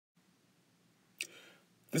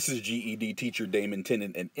This is GED teacher Damon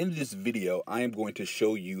Tennant, and in this video I am going to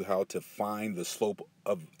show you how to find the slope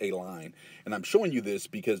of a line. And I'm showing you this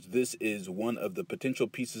because this is one of the potential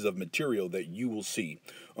pieces of material that you will see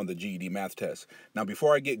on the GED math test. Now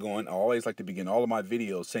before I get going, I always like to begin all of my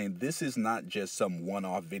videos saying this is not just some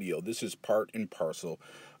one-off video. This is part and parcel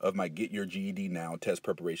of my Get Your GED Now test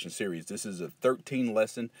preparation series. This is a 13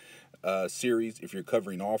 lesson series if you're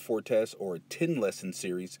covering all 4 tests, or a 10 lesson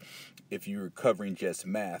series if you're covering just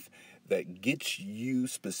math, that gets you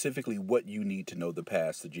specifically what you need to know to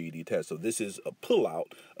pass the GED test. So this is a pullout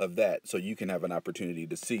of that, so you can have an opportunity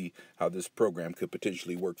to see how this program could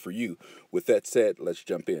potentially work for you. With that said, let's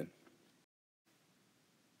jump in.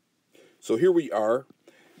 So here we are,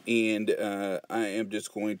 and I am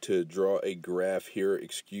just going to draw a graph here.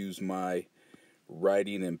 Excuse my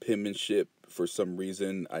writing and penmanship. For some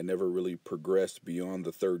reason, I never really progressed beyond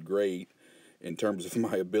the 3rd grade in terms of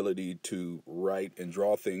my ability to write and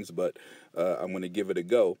draw things, but I'm going to give it a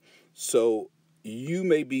go. So you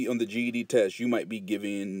may be on the GED test, you might be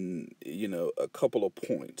given, a couple of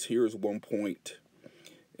points. Here's 1 point,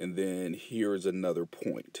 and then here's another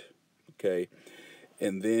point, okay?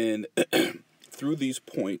 And then through these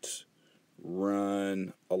points,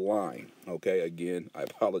 run a line, okay? Again, I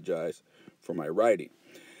apologize for my writing.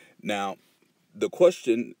 Now, the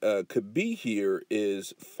question could be here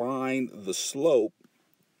is find the slope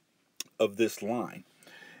of this line.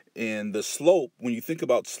 And the slope, when you think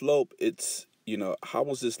about slope, it's, how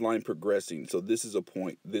is this line progressing? So this is a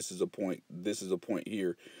point, this is a point, this is a point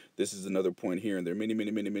here, this is another point here, and there are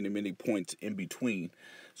many points in between.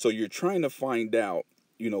 So you're trying to find out,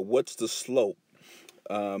 what's the slope,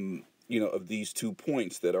 of these 2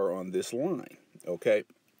 points that are on this line, okay?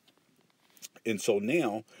 And so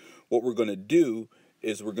now what we're going to do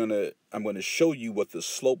is I'm going to show you what the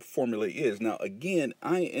slope formula is. Now, again,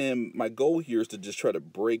 my goal here is to just try to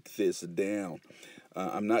break this down.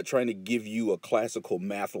 I'm not trying to give you a classical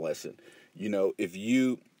math lesson. If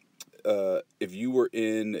you were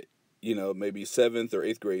in, maybe 7th or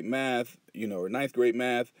 8th grade math, or 9th grade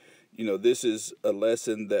math, this is a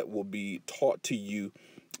lesson that will be taught to you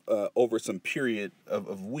over some period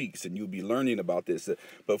of weeks, and you'll be learning about this.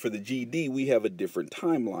 But for the GED, we have a different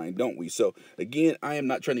timeline, don't we? So again, I am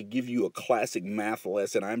not trying to give you a classic math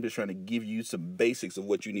lesson. I'm just trying to give you some basics of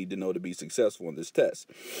what you need to know to be successful in this test.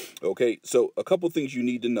 Okay, so a couple things you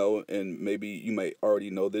need to know, and maybe you may already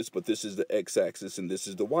know this, but this is the x-axis and this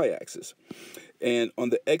is the y-axis. And on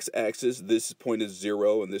the x-axis, this point is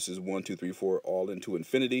 0, and this is 1, 2, 3, 4, all into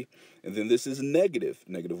infinity. And then this is negative,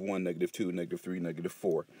 -1, -2, -3,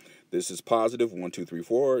 -4. This is positive, 1, 2, 3,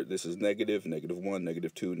 4. This is negative, -1,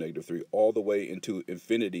 -2, -3, all the way into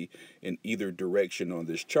infinity in either direction on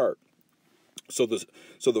this chart. So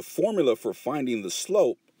the formula for finding the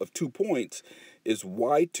slope of 2 points is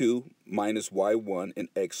y2 minus y1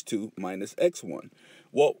 and x2 minus x1.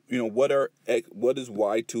 Well, what is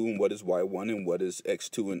y2 and what is y1 and what is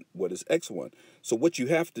x2 and what is x1? So what you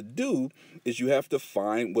have to do is you have to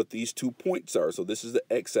find what these 2 points are. So this is the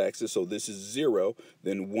x-axis, so this is 0,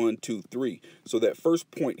 then 1, 2, 3. So that first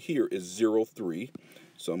point here is 0, 3.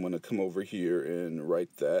 So I'm going to come over here and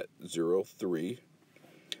write that, 0, 3.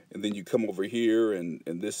 And then you come over here, and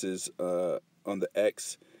this is on the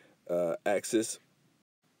x axis.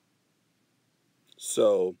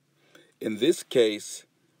 So in this case,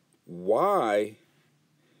 y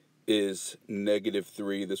is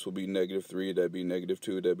 -3. This will be -3. That'd be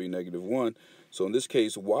 -2. That'd be -1. So in this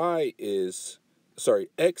case, x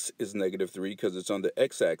is -3 because it's on the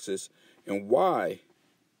x-axis, and y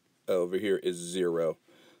over here is 0.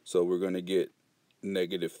 So we're going to get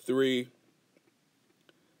 -3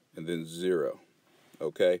 and then 0.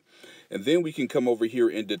 Okay, and then we can come over here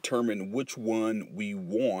and determine which one we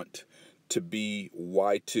want to be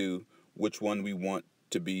y2, which one we want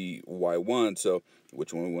to be y1, so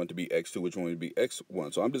which one we want to be x2, which one would be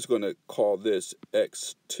x1. So I'm just going to call this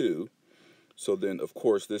x2. So then, of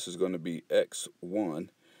course, this is going to be x1.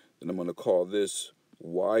 Then I'm going to call this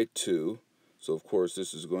y2. So, of course,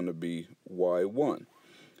 this is going to be y1.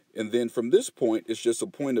 And then from this point, it's just a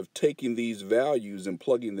point of taking these values and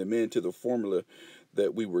plugging them into the formula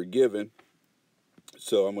that we were given.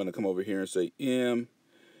 So I'm going to come over here and say m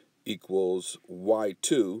equals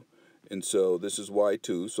y2. And so this is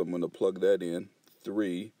y2, so I'm going to plug that in.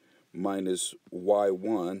 3 minus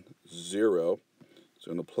y1, 0.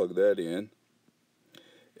 So I'm going to plug that in.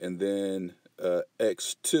 And then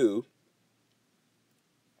x2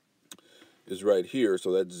 is right here,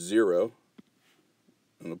 so that's 0.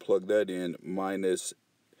 I'm going to plug that in, minus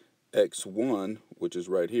x1, which is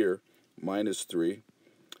right here, minus 3.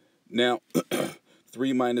 Now,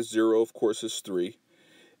 3 minus 0, of course, is 3.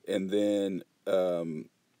 and then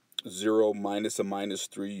 0 minus a minus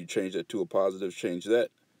 3, you change that to a positive, change that,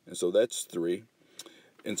 and so that's 3.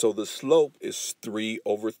 And so the slope is 3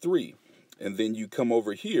 over 3. And then you come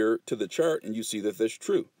over here to the chart and you see that that's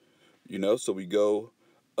true. You know, so we go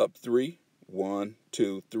up 3, 1,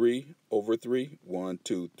 2, 3, over 3, 1,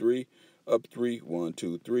 2, 3, up 3, 1,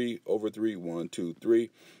 2, 3, over 3, 1, 2, 3,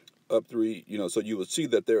 up 3. You know, so you will see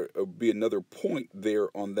that there will be another point there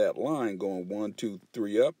on that line going 1, 2,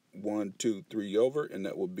 3 up, 1, 2, 3 over, and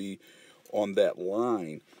that will be on that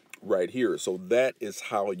line right here. So that is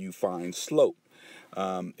how you find slope.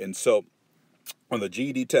 And so on the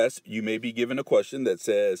GED test, you may be given a question that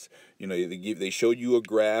says, you know, they show you a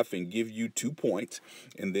graph and give you 2 points,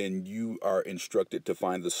 and then you are instructed to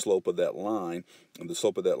find the slope of that line. And the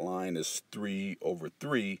slope of that line is 3 over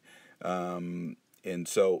 3. And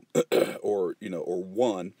so, or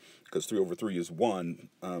 1, because 3 over 3 is 1.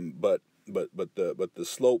 But the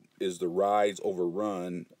slope is the rise over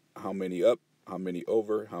run. How many up? How many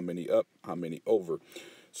over? How many up? How many over?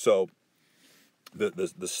 So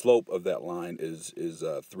the slope of that line is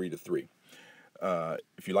 3 to 3.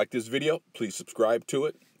 If you like this video, please subscribe to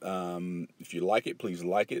it. If you like it, please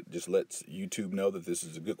like it. Just lets YouTube know that this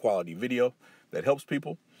is a good quality video that helps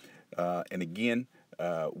people. And again,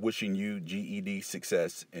 wishing you GED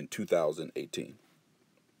success in 2018.